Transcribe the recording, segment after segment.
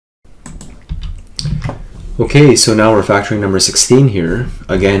Okay, so now we're factoring number 16 here.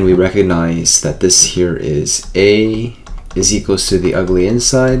 Again, we recognize that this here is a is equals to the ugly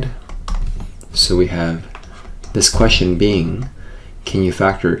inside. So we have this question being, can you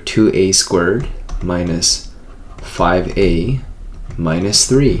factor 2a squared minus 5a minus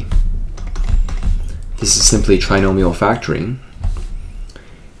 3? This is simply trinomial factoring.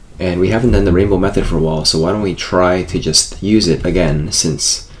 And we haven't done the rainbow method for a while, so why don't we try to just use it again,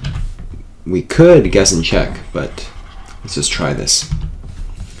 since we could guess and check, but let's just try this.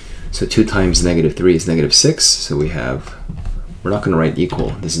 So 2 times negative 3 is negative 6, so we're not going to write equal.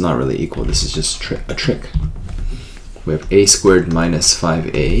 This is not really equal, this is just a trick. We have a squared minus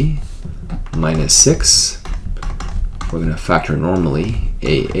 5a minus 6. We're going to factor normally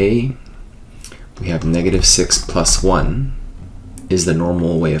a. We have negative 6 plus 1 is the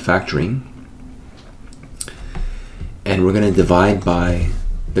normal way of factoring. And we're going to divide by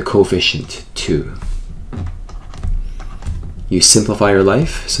the coefficient 2. You simplify your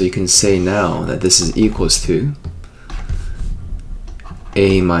life, so you can say now that this is equals to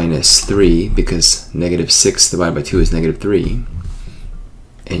a minus 3, because negative 6 divided by 2 is negative 3.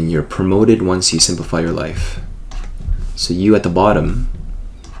 And you're promoted once you simplify your life. So you at the bottom,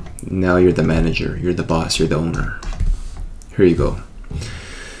 now you're the manager, you're the boss, you're the owner. Here you go.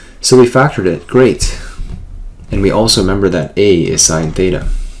 So we factored it, great. And we also remember that a is sine theta.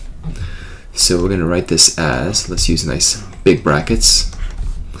 So we're going to write this as, let's use nice big brackets.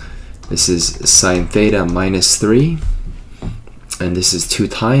 This is sine theta minus 3. And this is 2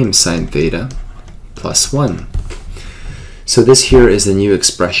 times sine theta plus 1. So this here is the new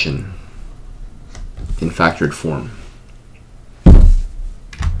expression in factored form.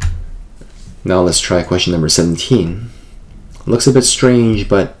 Now let's try question number 17. Looks a bit strange,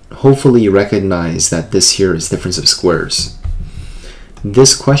 but hopefully you recognize that this here is difference of squares.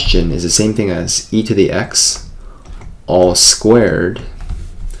 This question is the same thing as e to the x all squared,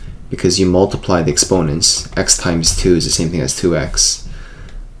 because you multiply the exponents. X times 2 is the same thing as 2x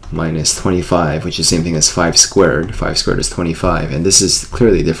minus 25, which is the same thing as 5 squared. 5 squared is 25, and this is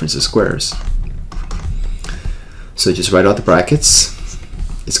clearly difference of squares. So just write out the brackets.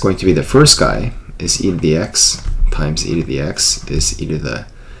 It's going to be the first guy is e to the x times e to the x is e to the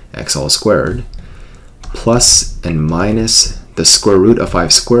x all squared, plus and minus the square root of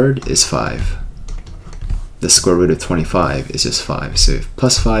 5 squared is 5. The square root of 25 is just 5. So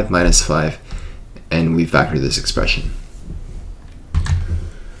plus 5 minus 5, and we factor this expression.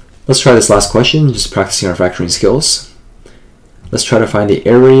 Let's try this last question, just practicing our factoring skills. Let's try to find the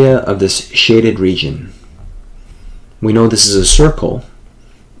area of this shaded region. We know this is a circle,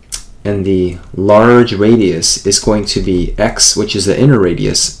 and the large radius is going to be x, which is the inner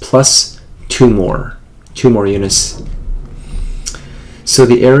radius, plus 2 more units. So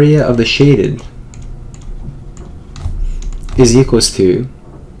the area of the shaded is equals to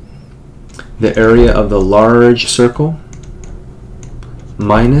the area of the large circle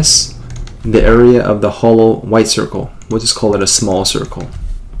minus the area of the hollow white circle. We'll just call it a small circle.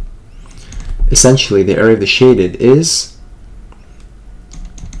 Essentially, the area of the shaded is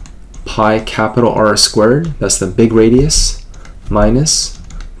pi capital R squared, that's the big radius, minus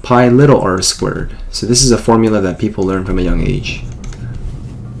pi little r squared. So this is a formula that people learn from a young age.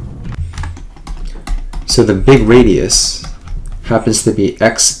 So the big radius happens to be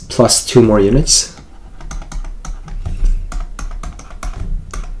x plus 2 more units,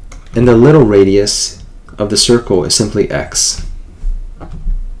 and the little radius of the circle is simply x.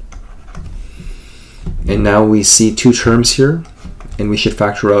 And now we see 2 terms here, and we should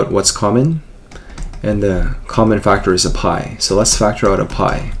factor out what's common, and the common factor is a pi. So let's factor out a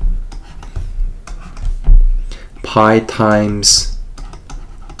pi. Pi times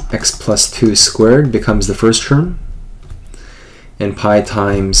x plus 2 squared becomes the first term, and pi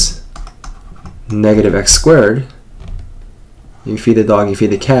times negative x squared, you feed the dog, you feed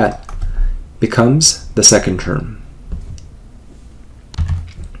the cat, becomes the second term.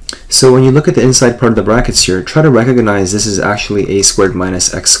 So when you look at the inside part of the brackets here, try to recognize this is actually a squared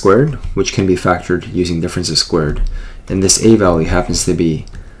minus x squared, which can be factored using difference of squared. And this a value happens to be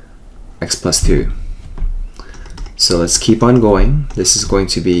x plus 2. So let's keep on going. This is going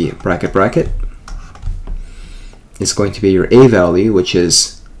to be bracket bracket. It's going to be your a value, which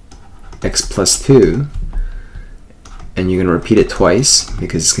is x plus 2. And you're going to repeat it twice,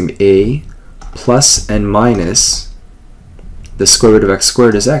 because it's going to be a plus and minus the square root of x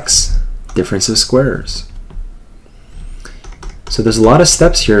squared is x, difference of squares. So there's a lot of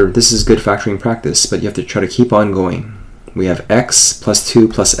steps here. This is good factoring practice, but you have to try to keep on going. We have x plus 2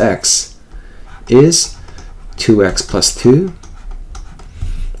 plus x is 2x plus 2.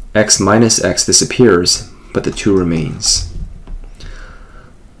 X minus x disappears, but the 2 remains.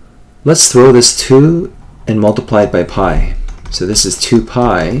 Let's throw this 2 and multiply it by pi. So this is 2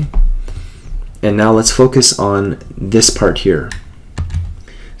 pi, and now let's focus on this part here.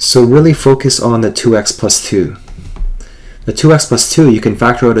 So really focus on the 2x plus 2. The 2x plus 2, you can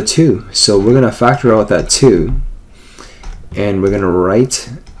factor out a 2. So we're going to factor out that 2, and we're going to write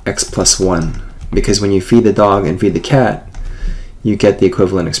x plus 1. Because when you feed the dog and feed the cat, you get the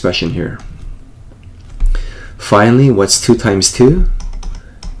equivalent expression here. Finally, what's 2 times 2?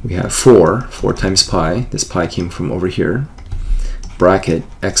 We have 4. 4 times pi. This pi came from over here. Bracket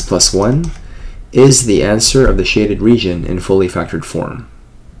x plus 1 is the answer of the shaded region in fully factored form.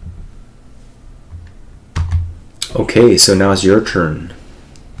 Okay, so now it's your turn.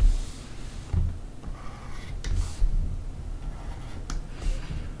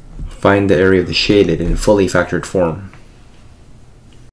 Find the area of the shaded in fully factored form.